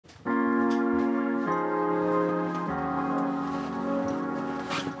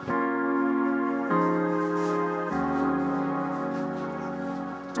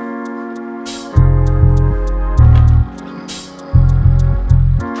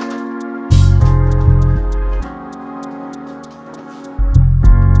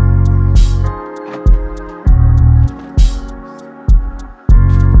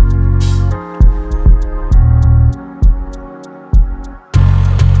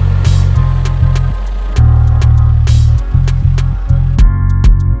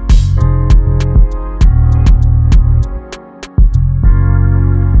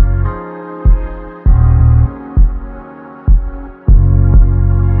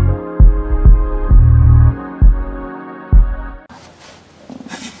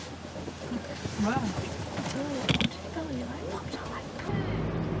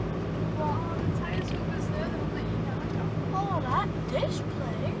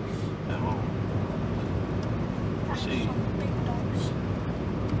see.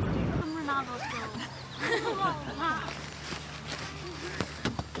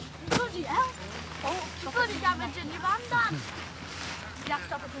 Bloody hell! Oh, bloody damaging your van, Dan. You have to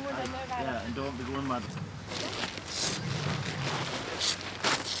stop at the window, no, right? Yeah, and don't be going mad.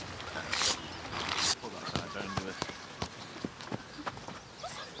 Pull that side down, do it.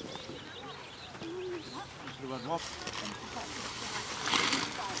 Just do a drop.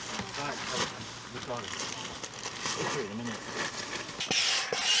 Right, recording. Wait a minute.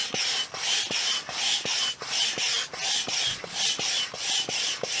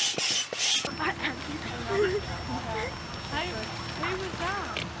 Who was that?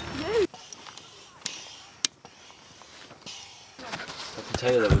 I can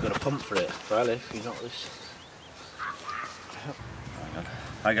tell you that we've got a pump for it. Riley, if you notice.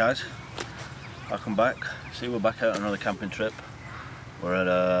 Hi guys, welcome back. See, we're back out on another camping trip. We're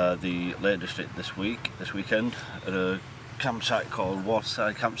at the Lake District this weekend, at a campsite called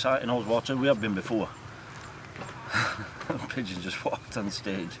Waterside Campsite in Ullswater. We have been before. Pigeon just walked on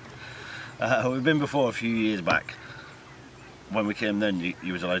stage. We've been before a few years back. When we came then,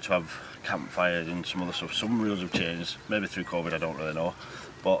 you was allowed to have campfires and some other stuff. Some rules have changed, maybe through COVID, I don't really know.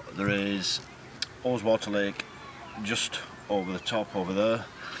 But there is Ullswater Lake just over the top over there.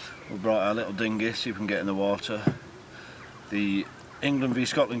 We brought our little dinghy so you can get in the water. The England v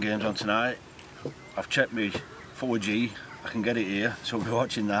Scotland game's on tonight. I've checked my 4G, I can get it here, so we'll be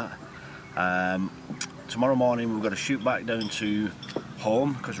watching that. Tomorrow morning we've got to shoot back down to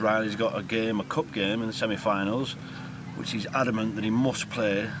home because Riley's got a cup game in the semi-finals, which he's adamant that he must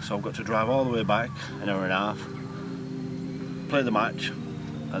play, so I've got to drive all the way back, an hour and a half, play the match,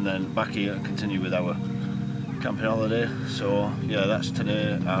 and then back here and continue with our camping holiday. So yeah, that's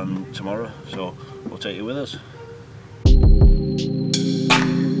today and tomorrow, so we'll take you with us.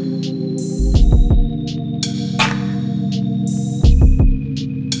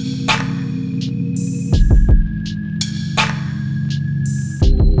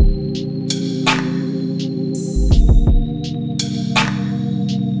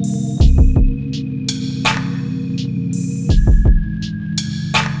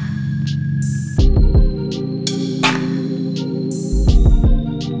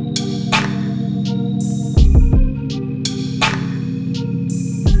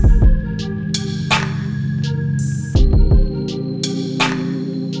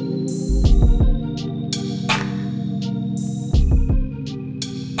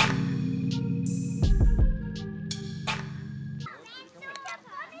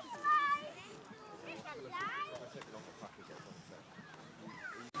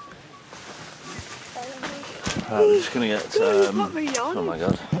 Right, we're just going to get, oh my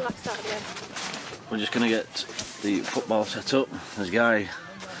god, we're just going to get the football set up. This guy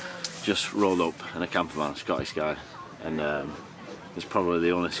just rolled up in a camper van, Scottish guy, and he's probably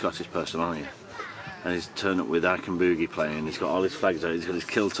the only Scottish person on here, and he's turned up with I Can Boogie playing. He's got all his flags out, he's got his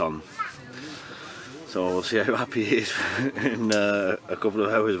kilt on, so we'll see how happy he is in a couple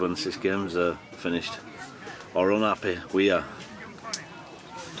of hours once this game's finished, or unhappy we are.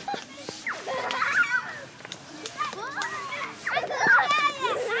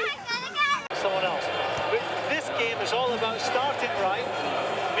 Someone else. But this game is all about starting right,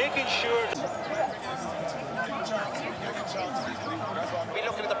 making sure. We're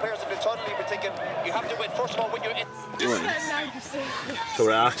looking at the players of internally, we're thinking you have to win first of all when you're in. So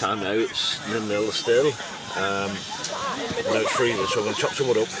we're at half time now, it's 0-0 still. Now it's freezing, so we're going to chop some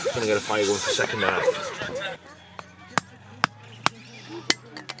wood up, going to get a fire going for second half.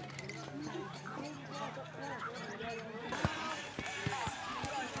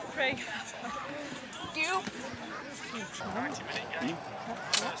 Yeah.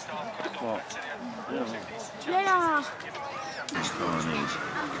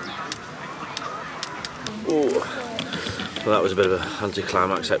 Oh, well, that was a bit of an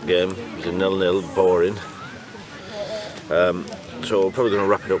anticlimax that game. It was a 0-0, boring. So we're probably going to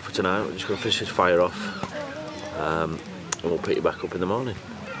wrap it up for tonight. We're just going to finish this fire off, and we'll pick you back up in the morning.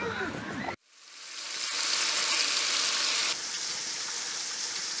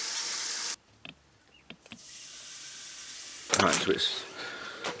 Right, so it's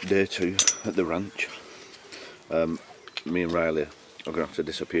day 2 at the ranch. Me and Riley are going to have to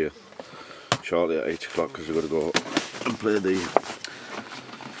disappear shortly at 8 o'clock because we've got to go and play the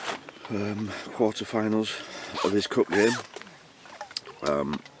quarter-finals of this cup game.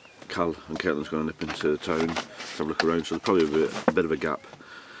 Cal and Caitlin's going to nip into town to have a look around, so there's probably a bit of a gap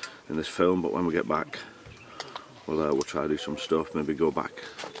in this film, but when we get back we'll try to do some stuff, maybe go back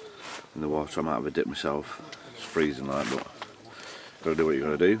in the water. I might have a dip myself, it's freezing like, but got to do what you're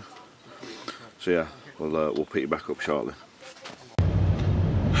going to do. So yeah, we'll pick you back up shortly.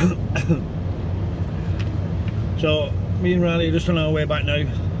 So me and Riley are just on our way back now.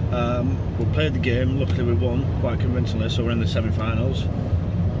 We played the game, luckily we won quite convincingly, so we're in the semi-finals.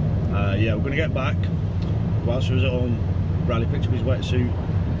 Yeah, we're going to get back. Whilst we was at home, Riley picked up his wetsuit,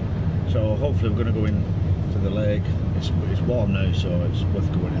 so hopefully we're going to go in to the lake. It's warm now, so it's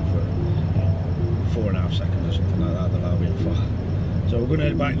worth going in for 4.5 seconds or something like that I'll be in for. So we're going to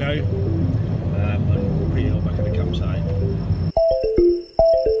head back now, and we'll put you back at the campsite.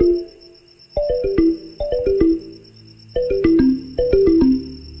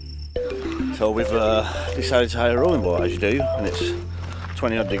 So we've decided to hire a rowing boat, as you do, and it's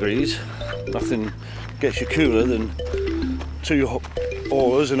 20 odd degrees. Nothing gets you cooler than 2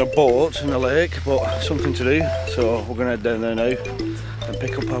 oars in a boat in the lake, but something to do. So we're going to head down there now and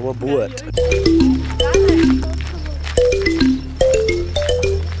pick up our boat.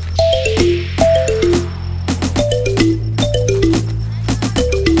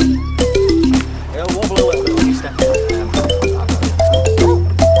 It'll wobble a little bit when you step on.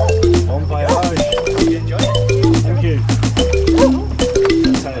 On fire. You enjoy it? Thank you.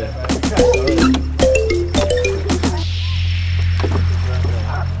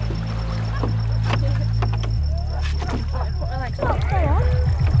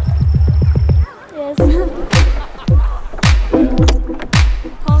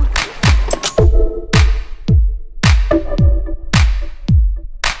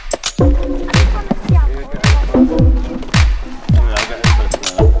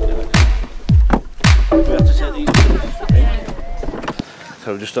 So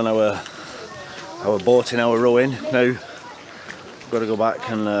we've just done our boating, our rowing. Now we've got to go back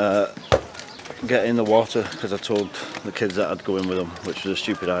and get in the water, because I told the kids that I'd go in with them, which was a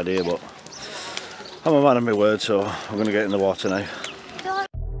stupid idea, but I'm a man of my word, so I'm going to get in the water now.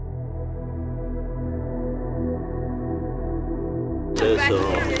 So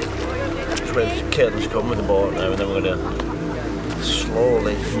just wait for the kids to come with the boat now, and then we're going to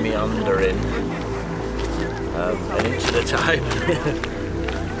slowly meander in and into the tide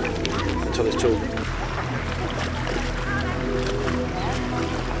until it's too.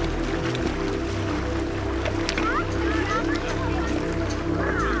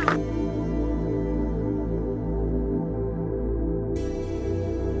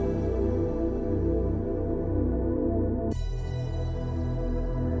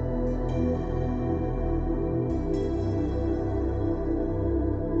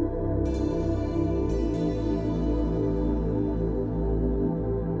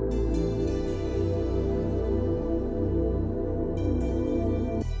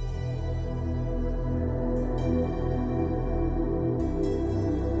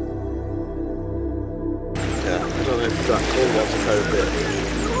 That cold water therapy,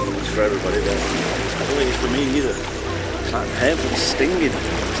 it's for everybody, but I don't think it's for me either. It's like painful, stinging.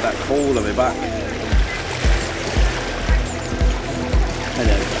 It's that cold on my back.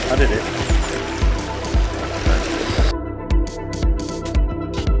 Anyway, I did it.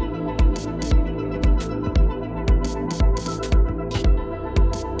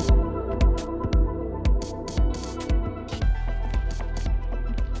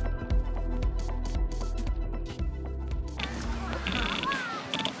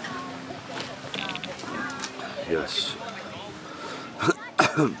 Yes.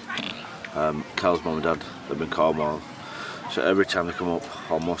 Cal's mum and dad live in Cornwall, so every time they come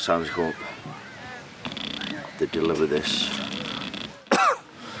up, or most times they come up, they deliver this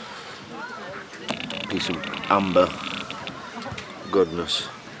piece of amber goodness.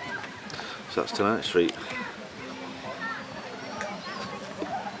 So that's tonight's treat.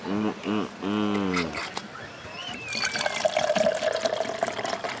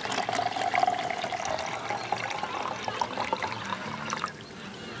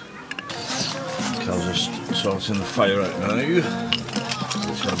 Cal's just sorting the fire out now.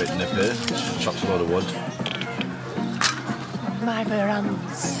 It's got a bit nippy. Just chopped a load of wood. My bare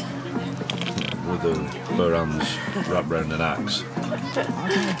hands. With the bare hands wrapped round an axe. I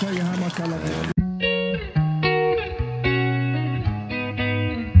can't tell you how much I love it.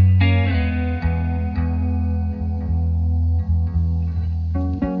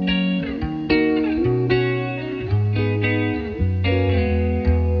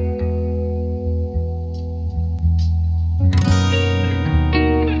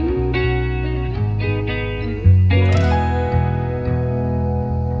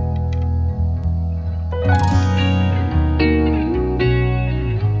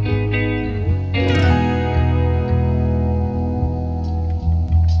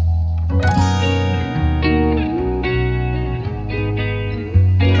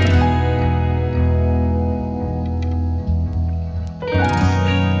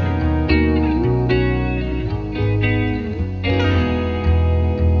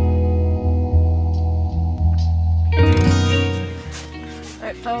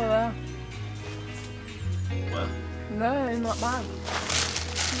 It's over there. Well, No, not bad.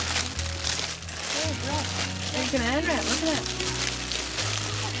 Oh, God. You can end it, look at it.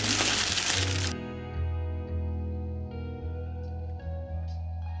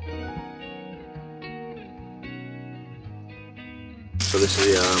 so this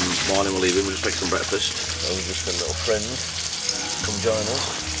is the morning we're leaving. We just make some breakfast. So we've just got a little friend come join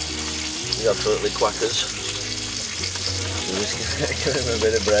us. He's absolutely quackers. So we're just going to give him a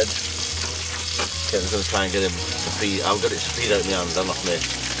bit of bread. Kevin's going to try and get him to feed. I've got it to feed out my hand and off my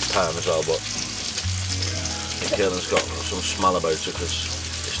palm as well, but Caitlin's got some smell about it because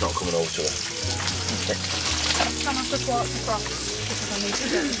it's not coming over to her. I'm have to walk across because I need to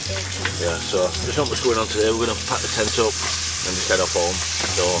get this built. Yeah, so there's not much going on today. We're going to pack the tent up and just head off home.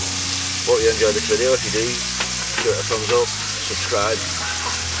 So hope you enjoyed this video. If you do, give it a thumbs up, subscribe,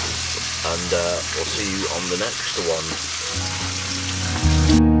 and we'll see you on the next one.